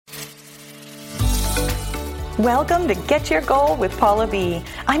Welcome to Get Your Goal with Paula B.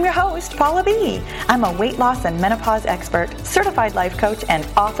 I'm your host, Paula B. I'm a weight loss and menopause expert, certified life coach, and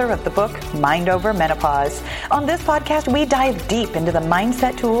author of the book, Mind Over Menopause. On this podcast, we dive deep into the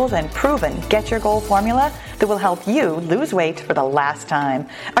mindset tools and proven Get Your Goal formula that will help you lose weight for the last time.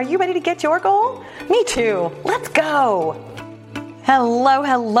 Are you ready to get your goal? Me too. Let's go.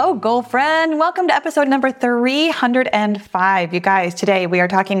 Hello, goal friend. Welcome to episode number 305. You guys, today we are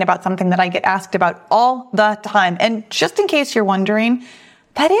talking about something that I get asked about all the time. And just in case you're wondering,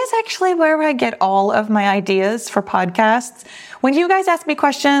 that is actually where I get all of my ideas for podcasts. When you guys ask me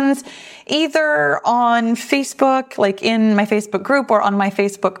questions, either on Facebook, like in my Facebook group or on my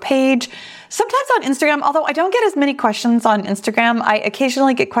Facebook page, sometimes on Instagram, although I don't get as many questions on Instagram. I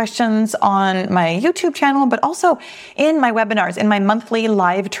occasionally get questions on my YouTube channel, but also in my webinars, in my monthly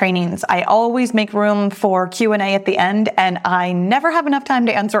live trainings. I always make room for Q&A at the end, and I never have enough time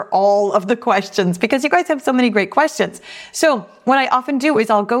to answer all of the questions because you guys have so many great questions. So what I often do is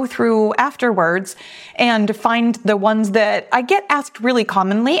I'll go through afterwards and find the ones that I get asked really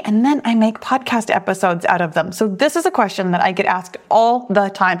commonly, and then I make podcast episodes out of them. So this is a question that I get asked all the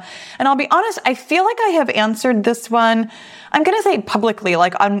time. And I'll be honest, I feel like I have answered this one, I'm going to say publicly,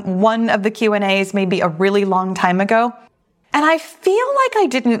 like on one of the Q&As maybe a really long time ago. And I feel like I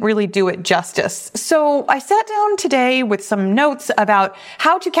didn't really do it justice. So I sat down today with some notes about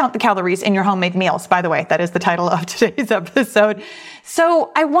how to count the calories in your homemade meals. By the way, that is the title of today's episode.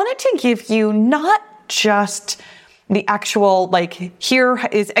 So I wanted to give you not just the actual, like, here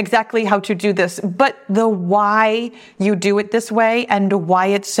is exactly how to do this, but the why you do it this way and why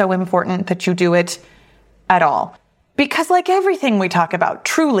it's so important that you do it at all. Because like everything we talk about,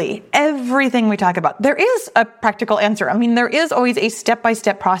 truly everything we talk about, there is a practical answer. I mean, there is always a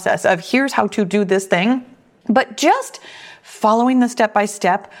step-by-step process of here's how to do this thing, but just following the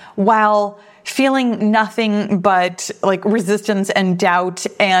step-by-step while feeling nothing but like resistance and doubt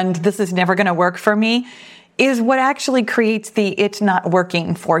and this is never going to work for me is what actually creates the it's not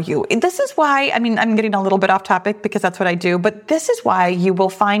working for you. This is why, I mean, I'm getting a little bit off topic because that's what I do, but this is why you will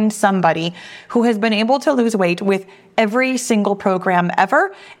find somebody who has been able to lose weight with every single program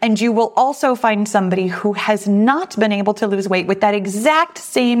ever. And you will also find somebody who has not been able to lose weight with that exact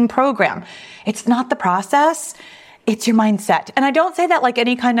same program. It's not the process. It's your mindset. And I don't say that like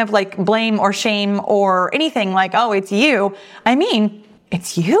any kind of like blame or shame or anything like, oh, it's you. I mean,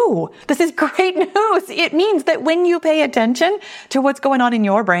 it's you. This is great news. It means that when you pay attention to what's going on in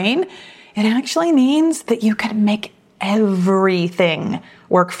your brain, it actually means that you can make everything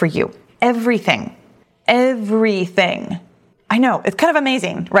work for you. Everything. I know, it's kind of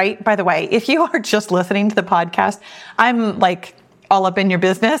amazing, right? By the way, if you are just listening to the podcast, I'm like all up in your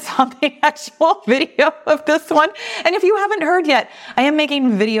business on the actual video of this one. And if you haven't heard yet, I am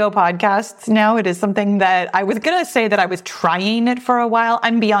making video podcasts now. It is something that I was going to say that I was trying it for a while.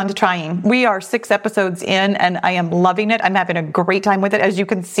 I'm beyond trying. We are 6 episodes in and I am loving it. I'm having a great time with it. As you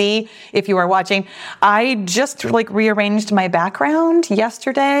can see, if you are watching, I just like rearranged my background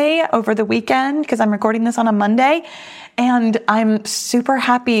yesterday over the weekend because I'm recording this on a Monday. And I'm super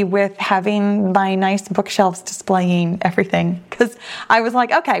happy with having my nice bookshelves displaying everything. Because I was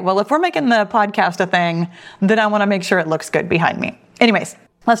like, okay, well, if we're making the podcast a thing, then I want to make sure it looks good behind me. Anyways,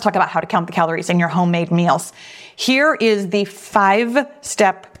 let's talk about how to count the calories in your homemade meals. Here is the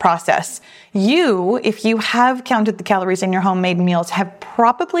 5-step process. You, if you have counted the calories in your homemade meals, have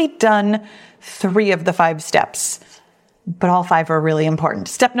probably done 3 of the 5 steps. But all 5 are really important.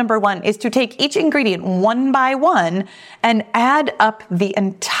 Step number 1 is to take each ingredient one by one and add up the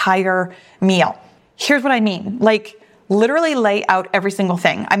entire meal. Here's what I mean. Like, literally lay out every single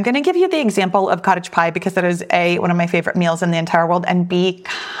thing. I'm going to give you the example of cottage pie because that is one of my favorite meals in the entire world and B,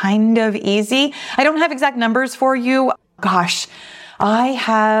 kind of easy. I don't have exact numbers for you. Gosh, I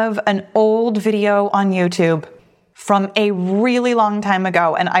have an old video on YouTube from a really long time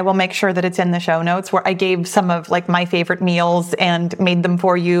ago, and I will make sure that it's in the show notes where I gave some of like my favorite meals and made them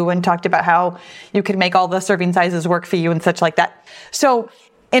for you and talked about how you can make all the serving sizes work for you and such like that. So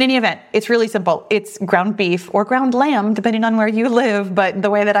in any event, it's really simple. It's ground beef or ground lamb, depending on where you live. But the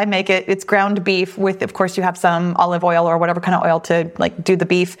way that I make it, it's ground beef with, of course, you have some olive oil or whatever kind of oil to like do the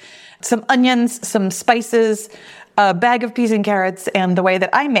beef, some onions, some spices, a bag of peas and carrots. And the way that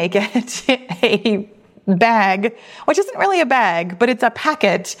I make it, a bag, which isn't really a bag, but it's a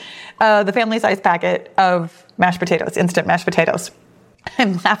packet, the family size packet of mashed potatoes, instant mashed potatoes.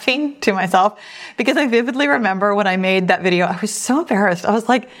 I'm laughing to myself because I vividly remember when I made that video, I was so embarrassed. I was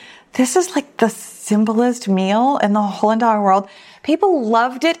like, this is like the simplest meal in the whole entire world. People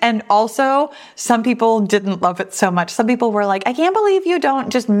loved it. And also some people didn't love it so much. Some people were like, I can't believe you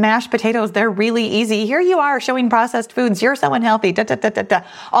don't just mash potatoes. They're really easy. Here you are showing processed foods. You're so unhealthy.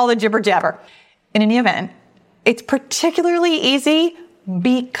 All the jibber jabber. In any event, it's particularly easy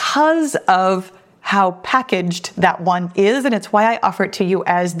because of how packaged that one is. And it's why I offer it to you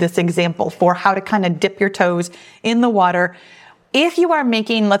as this example for how to kind of dip your toes in the water. If you are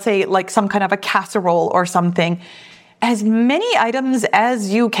making, let's say, like some kind of a casserole or something, as many items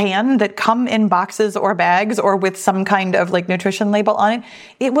as you can that come in boxes or bags or with some kind of like nutrition label on it,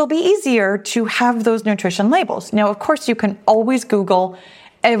 it will be easier to have those nutrition labels. Now, of course, you can always Google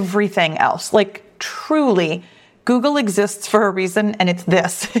everything else. Like truly, Google exists for a reason, and it's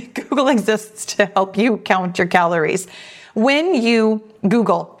this. Google exists to help you count your calories. When you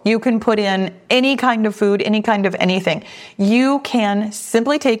Google, you can put in any kind of food, any kind of anything. You can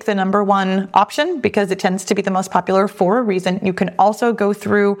simply take the number one option because it tends to be the most popular for a reason. You can also go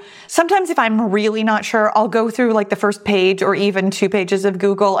through, sometimes if I'm really not sure, I'll go through like the first page or even 2 pages of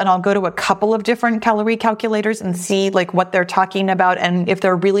Google, and I'll go to a couple of different calorie calculators and see like what they're talking about and if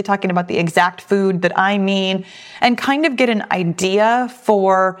they're really talking about the exact food that I mean, and kind of get an idea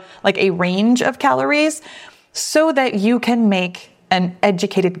for like a range of calories, so that you can make an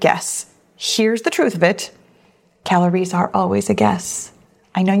educated guess. Here's the truth of it. Calories are always a guess.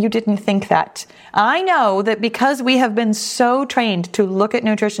 I know you didn't think that. I know that because we have been so trained to look at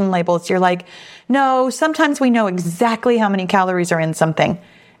nutrition labels, you're like, no, sometimes we know exactly how many calories are in something.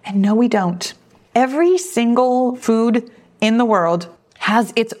 And no, we don't. Every single food in the world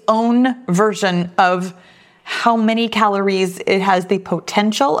has its own version of how many calories it has the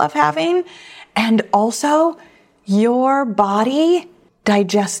potential of having. And also, your body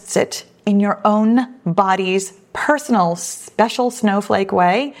digests it in your own body's personal, special snowflake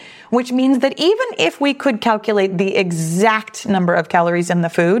way, which means that even if we could calculate the exact number of calories in the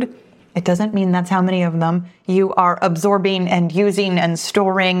food, it doesn't mean that's how many of them you are absorbing and using and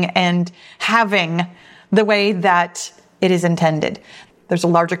storing and having the way that it is intended. There's a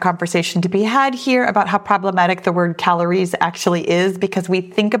larger conversation to be had here about how problematic the word calories actually is, because we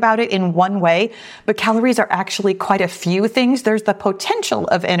think about it in one way, but calories are actually quite a few things. There's the potential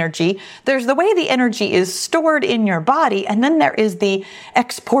of energy. There's the way the energy is stored in your body. And then there is the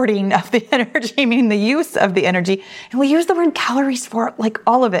exporting of the energy, meaning the use of the energy. And we use the word calories for like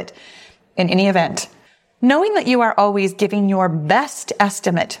all of it. In any event, knowing that you are always giving your best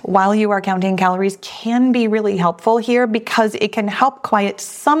estimate while you are counting calories can be really helpful here, because it can help quiet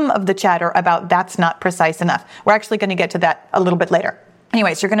some of the chatter about that's not precise enough. We're actually going to get to that a little bit later.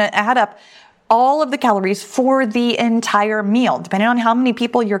 Anyways, you're going to add up all of the calories for the entire meal. Depending on how many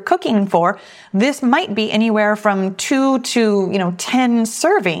people you're cooking for, this might be anywhere from 2 to 10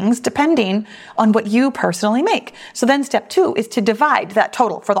 servings, depending on what you personally make. So then step 2 is to divide that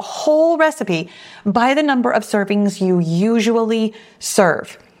total for the whole recipe by the number of servings you usually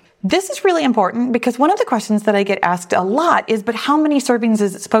serve. This is really important because one of the questions that I get asked a lot is, but how many servings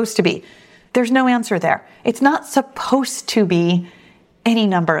is it supposed to be? There's no answer there. It's not supposed to be any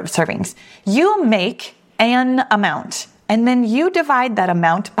number of servings. You make an amount, and then you divide that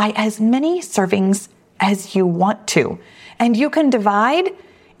amount by as many servings as you want to. And you can divide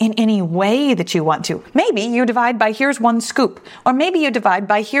in any way that you want to. Maybe you divide by here's 1 scoop, or maybe you divide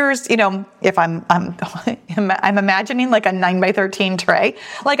by here's, if I'm imagining like a 9x13 tray,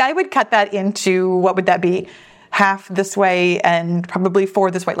 like I would cut that into, what would that be? Half this way and probably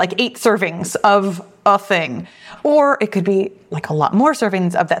 4 this way, like 8 servings of a thing. Or it could be like a lot more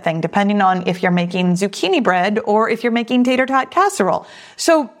servings of that thing, depending on if you're making zucchini bread or if you're making tater tot casserole.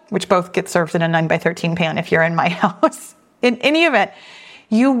 So, which both get served in a 9x13 pan if you're in my house. In any event,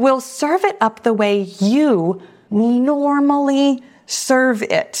 you will serve it up the way you normally serve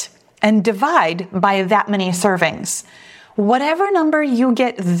it and divide by that many servings. Whatever number you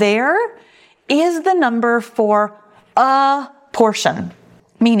get there is the number for a portion,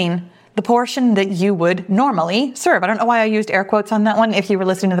 meaning the portion that you would normally serve. I don't know why I used air quotes on that one. If you were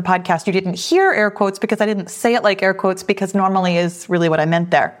listening to the podcast, you didn't hear air quotes because I didn't say it like air quotes, because normally is really what I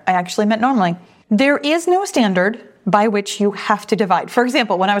meant there. I actually meant normally. There is no standard by which you have to divide. For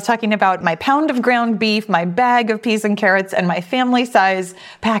example, when I was talking about my pound of ground beef, my bag of peas and carrots, and my family size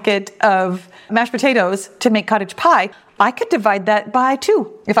packet of mashed potatoes to make cottage pie, I could divide that by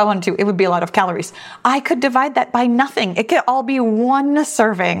 2 if I wanted to. It would be a lot of calories. I could divide that by nothing. It could all be 1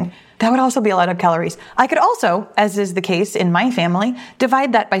 serving. That would also be a lot of calories. I could also, as is the case in my family,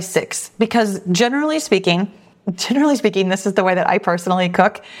 divide that by 6, because generally speaking, this is the way that I personally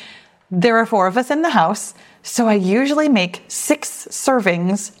cook. There are 4 of us in the house, so I usually make 6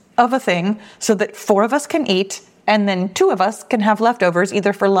 servings of a thing so that 4 of us can eat And then 2 of us can have leftovers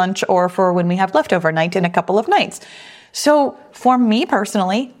either for lunch or for when we have leftover night in a couple of nights. So for me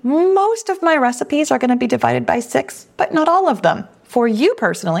personally, most of my recipes are going to be divided by 6, but not all of them. For you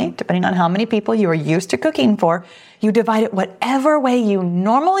personally, depending on how many people you are used to cooking for, you divide it whatever way you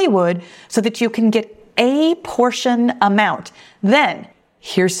normally would so that you can get a portion amount. Then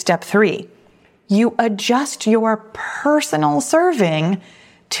here's step 3. You adjust your personal serving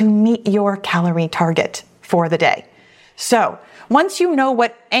to meet your calorie target for the day. So once you know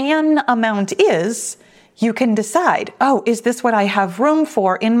what an amount is, you can decide, oh, is this what I have room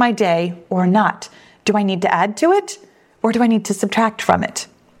for in my day or not? Do I need to add to it or do I need to subtract from it?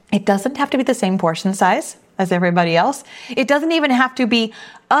 It doesn't have to be the same portion size as everybody else. It doesn't even have to be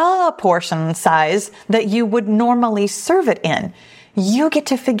a portion size that you would normally serve it in. You get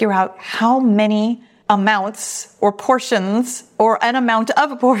to figure out how many amounts or portions or an amount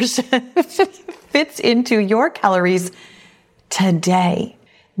of a portion fits into your calories today.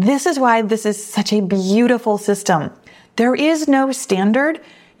 This is why this is such a beautiful system. There is no standard.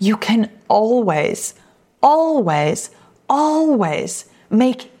 You can always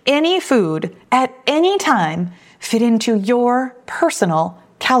make any food at any time fit into your personal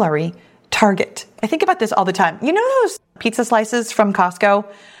calorie target. I think about this all the time. You know those pizza slices from Costco?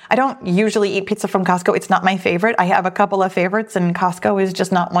 I don't usually eat pizza from Costco. It's not my favorite. I have a couple of favorites and Costco is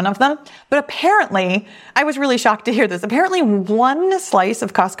just not one of them. But apparently, I was really shocked to hear this. Apparently, one slice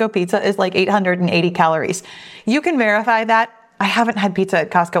of Costco pizza is like 880 calories. You can verify that. I haven't had pizza at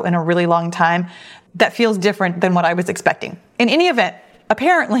Costco in a really long time. That feels different than what I was expecting. In any event,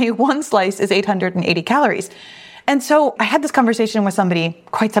 apparently one slice is 880 calories. And so I had this conversation with somebody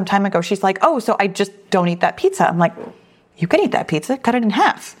quite some time ago. She's like, oh, so I just don't eat that pizza. I'm like, you can eat that pizza, cut it in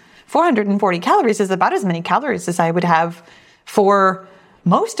half. 440 calories is about as many calories as I would have for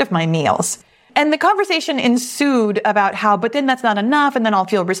most of my meals. And the conversation ensued about how, but then that's not enough, and then I'll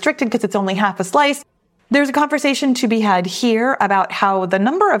feel restricted because it's only half a slice. There's a conversation to be had here about how the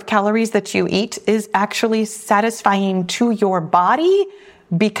number of calories that you eat is actually satisfying to your body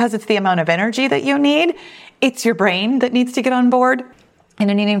because it's the amount of energy that you need. It's your brain that needs to get on board.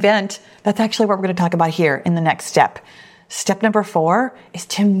 And in any event, that's actually what we're going to talk about here in the next step. Step number 4 is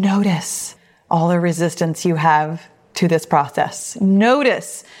to notice all the resistance you have to this process.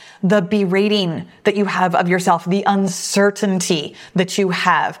 Notice the berating that you have of yourself, the uncertainty that you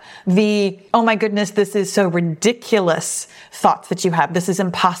have, the, oh my goodness, this is so ridiculous thoughts that you have. This is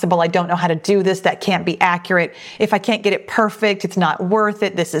impossible. I don't know how to do this. That can't be accurate. If I can't get it perfect, it's not worth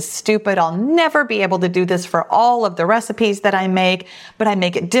it. This is stupid. I'll never be able to do this for all of the recipes that I make, but I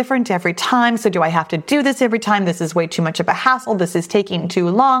make it different every time. So do I have to do this every time? This is way too much of a hassle. This is taking too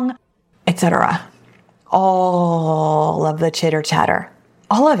long, etc. All of the chitter chatter.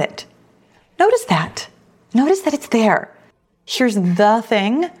 All of it. Notice that. Notice that it's there. Here's the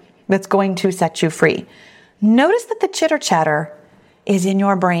thing that's going to set you free. Notice that the chitter chatter is in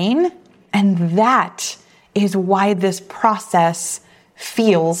your brain, and that is why this process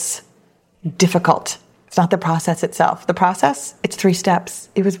feels difficult. It's not the process itself. The process, it's 3 steps.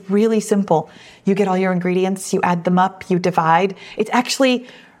 It was really simple. You get all your ingredients, you add them up, you divide. It's actually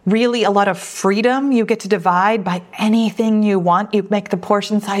really a lot of freedom. You get to divide by anything you want. You make the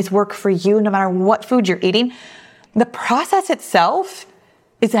portion size work for you no matter what food you're eating. The process itself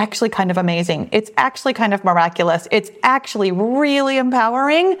is actually kind of amazing. It's actually kind of miraculous. It's actually really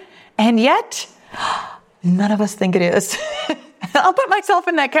empowering. And yet, none of us think it is. I'll put myself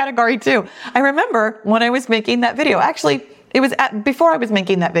in that category too. I remember when I was making that video. Actually, it was before I was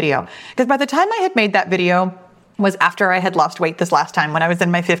making that video. Because by the time I had made that video, was after I had lost weight this last time when I was in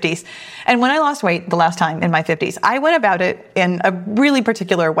my 50s. And when I lost weight the last time in my 50s, I went about it in a really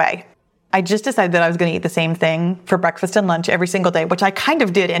particular way. I just decided that I was going to eat the same thing for breakfast and lunch every single day, which I kind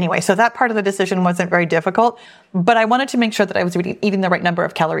of did anyway. So that part of the decision wasn't very difficult, but I wanted to make sure that I was eating the right number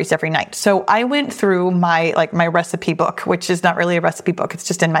of calories every night. So I went through my recipe book, which is not really a recipe book. It's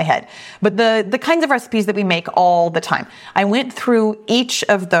just in my head. But the kinds of recipes that we make all the time, I went through each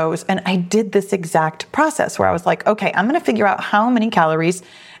of those and I did this exact process where I was like, okay, I'm going to figure out how many calories.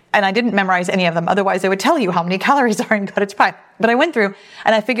 And I didn't memorize any of them. Otherwise, I would tell you how many calories are in cottage pie. But I went through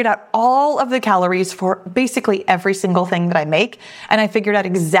and I figured out all of the calories for basically every single thing that I make. And I figured out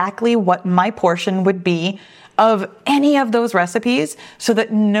exactly what my portion would be of any of those recipes so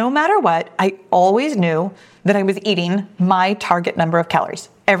that no matter what, I always knew that I was eating my target number of calories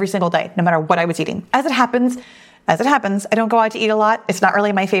every single day, no matter what I was eating. As it happens, I don't go out to eat a lot. It's not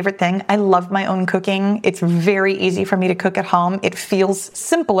really my favorite thing. I love my own cooking. It's very easy for me to cook at home. It feels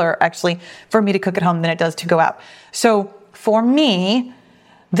simpler, actually, for me to cook at home than it does to go out. So for me,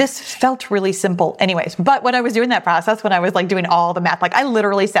 This felt really simple anyways. But when I was doing that process, when I was like doing all the math, like I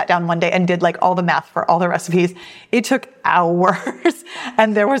literally sat down one day and did like all the math for all the recipes. It took hours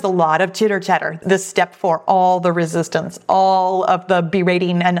and there was a lot of chitter chatter. This step 4, all the resistance, all of the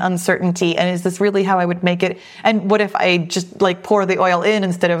berating and uncertainty. And is this really how I would make it? And what if I just like pour the oil in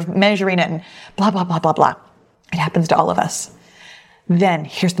instead of measuring it and blah, blah, blah, blah, blah. It happens to all of us. Then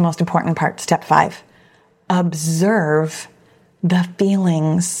here's the most important part. Step 5, observe the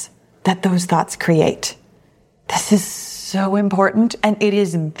feelings that those thoughts create. This is so important, and it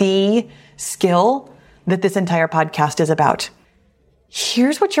is the skill that this entire podcast is about.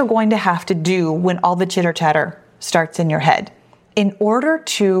 Here's what you're going to have to do when all the chitter chatter starts in your head. In order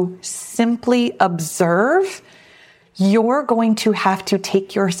to simply observe, you're going to have to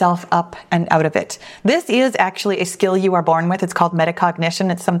take yourself up and out of it. This is actually a skill you are born with. It's called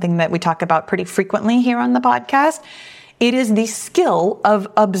metacognition. It's something that we talk about pretty frequently here on the podcast. It is the skill of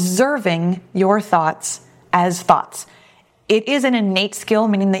observing your thoughts as thoughts. It is an innate skill,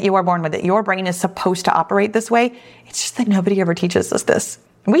 meaning that you are born with it. Your brain is supposed to operate this way. It's just that nobody ever teaches us this.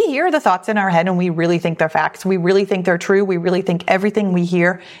 We hear the thoughts in our head and we really think they're facts. We really think they're true. We really think everything we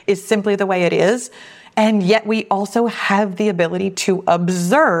hear is simply the way it is. And yet we also have the ability to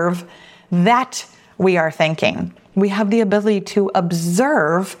observe that we are thinking. We have the ability to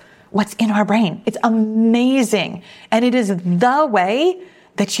observe what's in our brain. It's amazing. And it is the way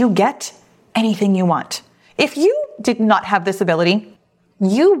that you get anything you want. If you did not have this ability,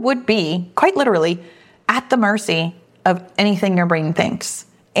 you would be quite literally at the mercy of anything your brain thinks,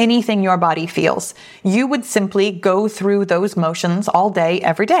 anything your body feels. You would simply go through those motions all day,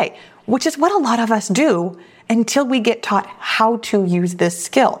 every day, which is what a lot of us do until we get taught how to use this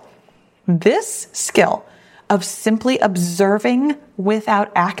skill. This skill of simply observing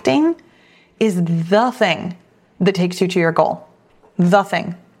without acting is the thing that takes you to your goal. The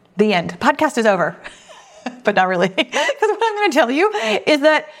thing. The end. Podcast is over. But not really. Because what I'm going to tell you is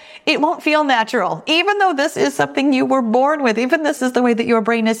that it won't feel natural. Even though this is something you were born with, even this is the way that your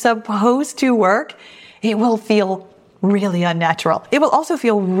brain is supposed to work, it will feel really unnatural. It will also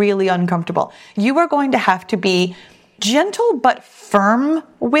feel really uncomfortable. You are going to have to be gentle but firm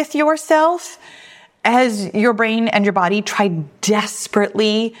with yourself as your brain and your body try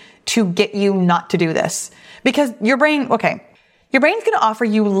desperately to get you not to do this. Because your brain's going to offer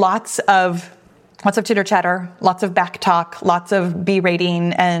you lots of chitter chatter, lots of back talk, lots of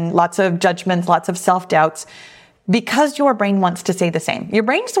berating, and lots of judgments, lots of self-doubts, because your brain wants to say the same. Your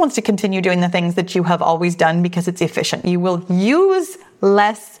brain just wants to continue doing the things that you have always done because it's efficient. You will use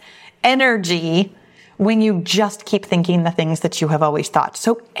less energy when you just keep thinking the things that you have always thought.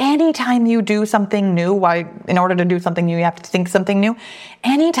 So anytime you do something new, in order to do something new, you have to think something new.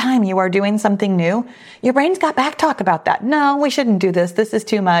 Anytime you are doing something new, your brain's got back talk about that. No, we shouldn't do this. This is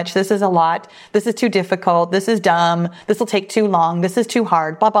too much. This is a lot. This is too difficult. This is dumb. This will take too long. This is too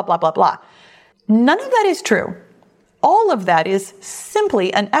hard. Blah, blah, blah, blah, blah. None of that is true. All of that is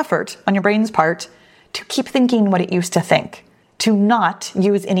simply an effort on your brain's part to keep thinking what it used to think, to not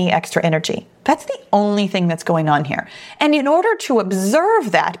use any extra energy. That's the only thing that's going on here. And in order to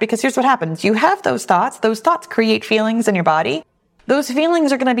observe that, because here's what happens. You have those thoughts create feelings in your body. Those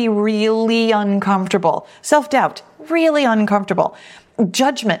feelings are going to be really uncomfortable. Self-doubt, really uncomfortable.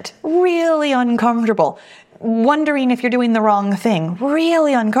 Judgment, really uncomfortable. Wondering if you're doing the wrong thing,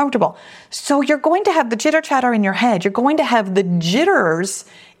 really uncomfortable. So you're going to have the chitter chatter in your head. You're going to have the jitters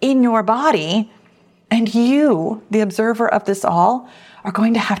in your body. And you, the observer of this all, are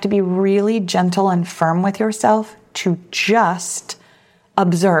going to have to be really gentle and firm with yourself to just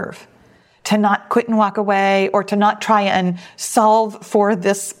observe, to not quit and walk away, or to not try and solve for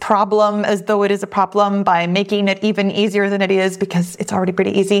this problem as though it is a problem by making it even easier than it is, because it's already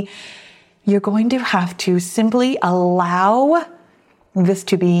pretty easy. You're going to have to simply allow this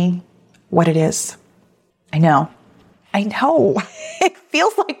to be what it is. I know. It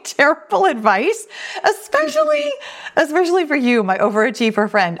feels like terrible advice, especially for you, my overachiever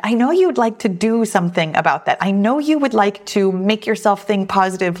friend. I know you'd like to do something about that. I know you would like to make yourself think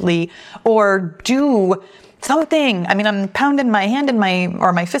positively or do something. I mean, I'm pounding my hand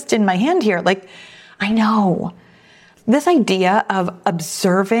my fist in my hand here. Like, I know. This idea of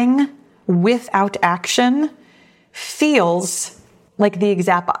observing without action feels like the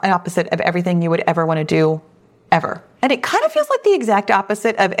exact opposite of everything you would ever want to do, ever. And it kind of feels like the exact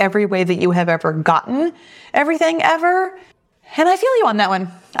opposite of every way that you have ever gotten everything ever. And I feel you on that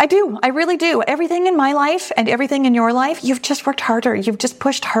one. I do. I really do. Everything in my life and everything in your life, you've just worked harder. You've just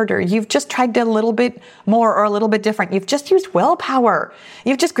pushed harder. You've just tried a little bit more or a little bit different. You've just used willpower.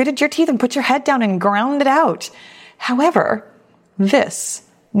 You've just gritted your teeth and put your head down and ground it out. However, this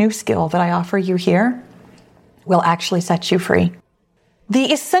new skill that I offer you here will actually set you free.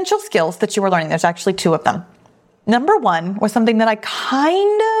 The essential skills that you are learning, there's actually 2 of them. Number 1 was something that I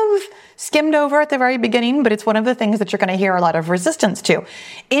kind of skimmed over at the very beginning, but it's one of the things that you're going to hear a lot of resistance to.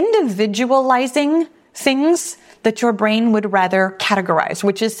 Individualizing things that your brain would rather categorize,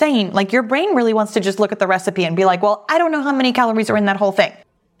 which is saying, like, your brain really wants to just look at the recipe and be like, well, I don't know how many calories are in that whole thing.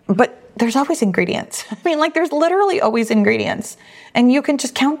 But there's always ingredients. I mean, like, there's literally always ingredients, and you can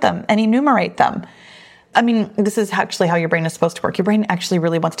just count them and enumerate them. I mean, this is actually how your brain is supposed to work. Your brain actually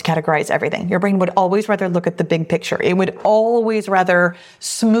really wants to categorize everything. Your brain would always rather look at the big picture. It would always rather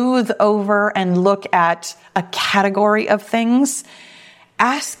smooth over and look at a category of things.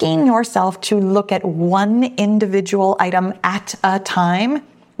 Asking yourself to look at one individual item at a time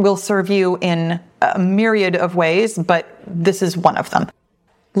will serve you in a myriad of ways, but this is one of them.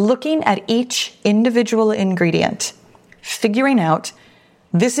 Looking at each individual ingredient, figuring out,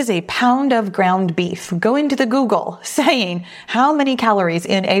 this is a pound of ground beef. Going to the Google, saying how many calories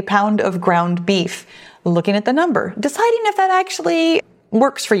in a pound of ground beef, looking at the number, deciding if that actually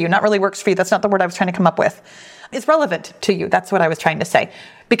works for you. Not really works for you. That's not the word I was trying to come up with. It's relevant to you. That's what I was trying to say.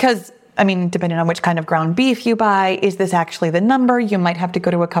 Because, I mean, depending on which kind of ground beef you buy, is this actually the number? You might have to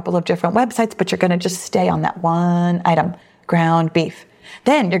go to a couple of different websites, but you're going to just stay on that one item, ground beef.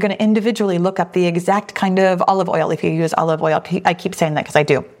 Then you're going to individually look up the exact kind of olive oil, if you use olive oil. I keep saying that because I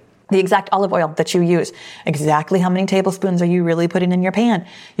do. The exact olive oil that you use. Exactly how many tablespoons are you really putting in your pan?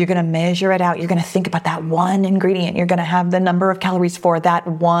 You're going to measure it out. You're going to think about that one ingredient. You're going to have the number of calories for that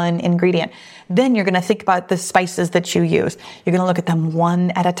one ingredient. Then you're going to think about the spices that you use. You're going to look at them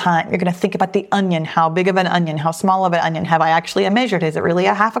one at a time. You're going to think about the onion. How big of an onion? How small of an onion? Have I actually measured? Is it really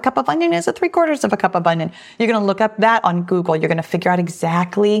a half a cup of onion? Is it 3/4 of a cup of onion? You're going to look up that on Google. You're going to figure out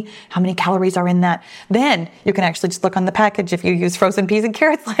exactly how many calories are in that. Then you can actually just look on the package if you use frozen peas and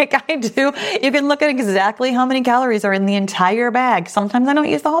carrots like I do. You can look at exactly how many calories are in the entire bag. Sometimes I don't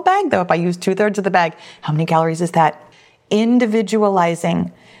use the whole bag though. If I use 2/3 of the bag, how many calories is that?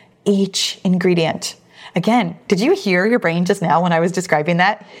 Individualizing each ingredient. Again, did you hear your brain just now when I was describing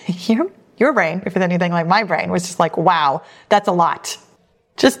that? Your brain, if it's anything like my brain, was just like, wow, that's a lot.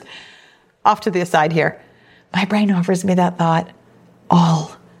 Just off to the aside here. My brain offers me that thought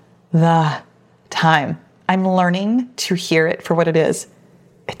all the time. I'm learning to hear it for what it is.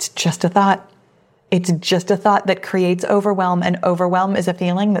 It's just a thought. It's just a thought that creates overwhelm, and overwhelm is a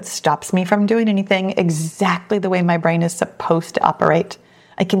feeling that stops me from doing anything exactly the way my brain is supposed to operate.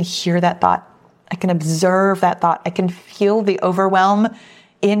 I can hear that thought. I can observe that thought. I can feel the overwhelm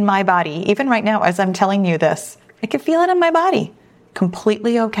in my body. Even right now, as I'm telling you this, I can feel it in my body.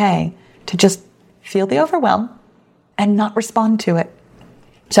 Completely okay to just feel the overwhelm and not respond to it.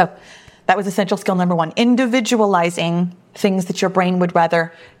 So that was essential skill number 1, individualizing things that your brain would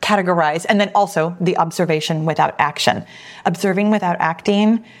rather categorize. And then also the observation without action. Observing without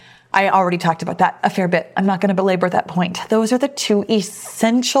acting, I already talked about that a fair bit. I'm not going to belabor that point. Those are the 2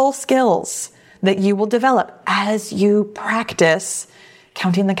 essential skills that you will develop as you practice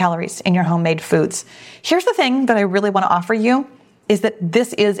counting the calories in your homemade foods. Here's the thing that I really want to offer you is that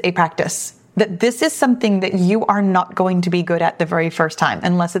this is a practice. That this is something that you are not going to be good at the very first time,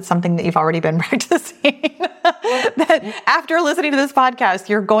 unless it's something that you've already been practicing. That after listening to this podcast,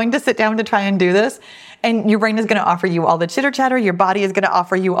 you're going to sit down to try and do this, and your brain is going to offer you all the chitter chatter. Your body is going to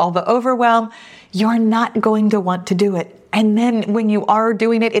offer you all the overwhelm. You're not going to want to do it. And then when you are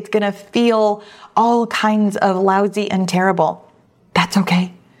doing it, it's going to feel all kinds of lousy and terrible. That's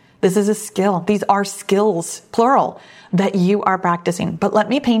okay. This is a skill. These are skills, plural, that you are practicing. But let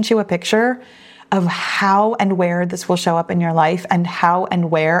me paint you a picture of how and where this will show up in your life, and how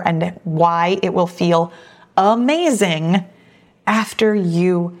and where and why it will feel amazing after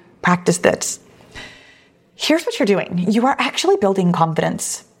you practice this. Here's what you're doing. You are actually building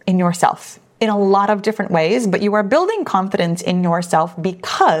confidence in yourself in a lot of different ways, but you are building confidence in yourself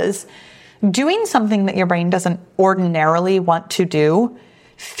because doing something that your brain doesn't ordinarily want to do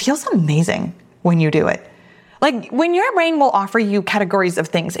feels amazing when you do it. Like when your brain will offer you categories of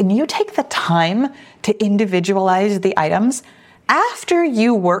things and you take the time to individualize the items, after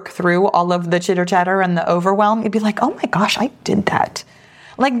you work through all of the chitter chatter and the overwhelm, you'd be like, oh my gosh, I did that.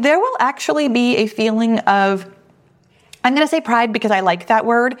 Like there will actually be a feeling of, I'm going to say pride because I like that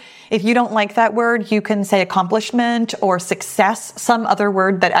word. If you don't like that word, you can say accomplishment or success, some other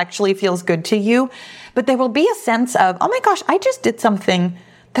word that actually feels good to you. But there will be a sense of, oh my gosh, I just did something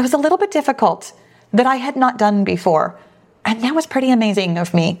that was a little bit difficult that I had not done before. And that was pretty amazing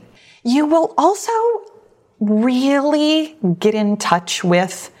of me. You will also really get in touch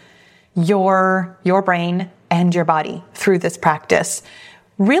with your brain and your body through this practice.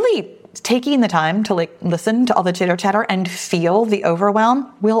 really taking the time to listen to all the chitter chatter and feel the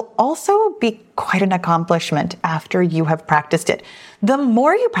overwhelm will also be quite an accomplishment after you have practiced it. The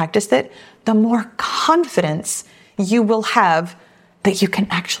more you practice it, the more confidence you will have that you can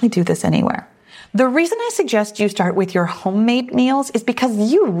actually do this anywhere. The reason I suggest you start with your homemade meals is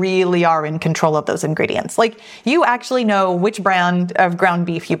because you really are in control of those ingredients. You actually know which brand of ground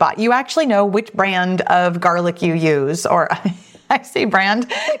beef you bought. You actually know which brand of garlic you use, or I say brand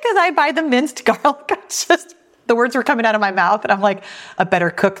because I buy the minced garlic. It's just, the words were coming out of my mouth and I'm like, a better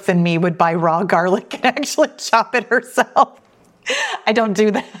cook than me would buy raw garlic and actually chop it herself. I don't do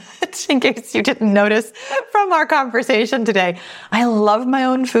that, in case you didn't notice from our conversation today. I love my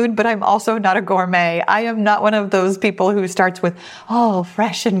own food, but I'm also not a gourmet. I am not one of those people who starts with all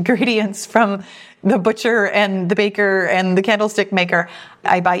fresh ingredients from the butcher and the baker and the candlestick maker.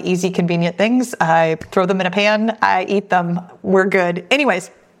 I buy easy, convenient things. I throw them in a pan. I eat them. We're good. Anyways,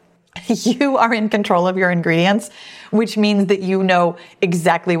 you are in control of your ingredients, which means that you know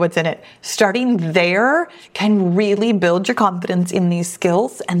exactly what's in it. Starting there can really build your confidence in these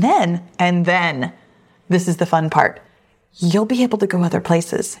skills. And then, this is the fun part. You'll be able to go other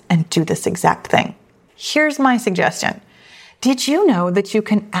places and do this exact thing. Here's my suggestion. Did you know that you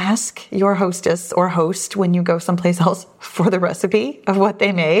can ask your hostess or host when you go someplace else for the recipe of what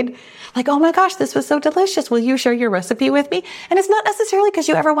they made? Oh my gosh, this was so delicious. Will you share your recipe with me? And it's not necessarily because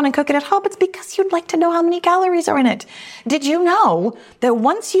you ever want to cook it at home. It's because you'd like to know how many calories are in it. Did you know that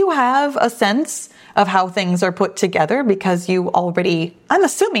once you have a sense of how things are put together, because you already, I'm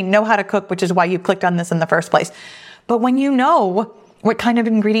assuming, know how to cook, which is why you clicked on this in the first place. But when you know what kind of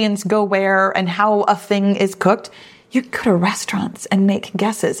ingredients go where and how a thing is cooked, you go to restaurants and make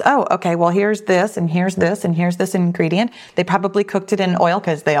guesses. Oh, okay, well, here's this, and here's this, and here's this ingredient. They probably cooked it in oil,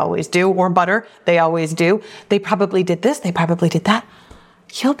 because they always do, or butter, they always do. They probably did this, they probably did that.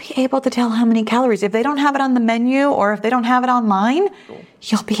 You'll be able to tell how many calories. If they don't have it on the menu, or if they don't have it online,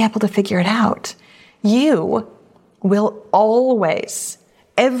 you'll be able to figure it out. You will always,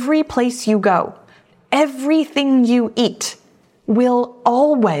 every place you go, everything you eat, will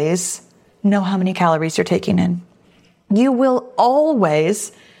always know how many calories you're taking in. You will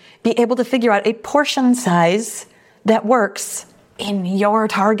always be able to figure out a portion size that works in your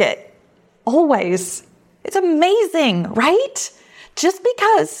target. Always. It's amazing, right? Just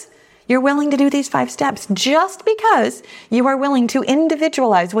because you're willing to do these 5 steps, just because you are willing to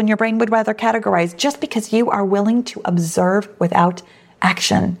individualize when your brain would rather categorize, just because you are willing to observe without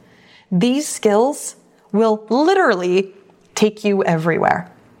action. These skills will literally take you everywhere.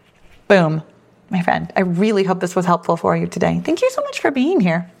 Boom. My friend, I really hope this was helpful for you today. Thank you so much for being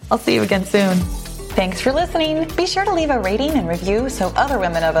here. I'll see you again soon. Thanks for listening. Be sure to leave a rating and review so other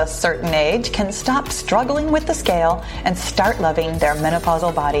women of a certain age can stop struggling with the scale and start loving their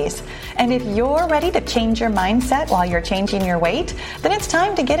menopausal bodies. And if you're ready to change your mindset while you're changing your weight, then it's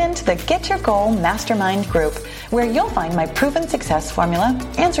time to get into the Get Your Goal Mastermind group, where you'll find my proven success formula,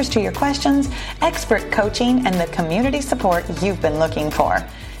 answers to your questions, expert coaching, and the community support you've been looking for.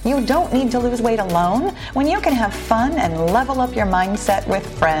 You don't need to lose weight alone when you can have fun and level up your mindset with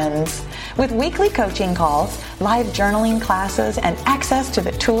friends. With weekly coaching calls, live journaling classes, and access to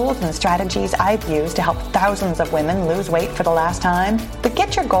the tools and strategies I've used to help thousands of women lose weight for the last time, the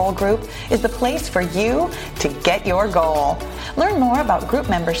Get Your Goal group is the place for you to get your goal. Learn more about group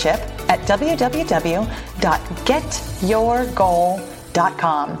membership at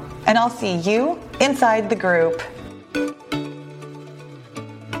www.getyourgoal.com. And I'll see you inside the group.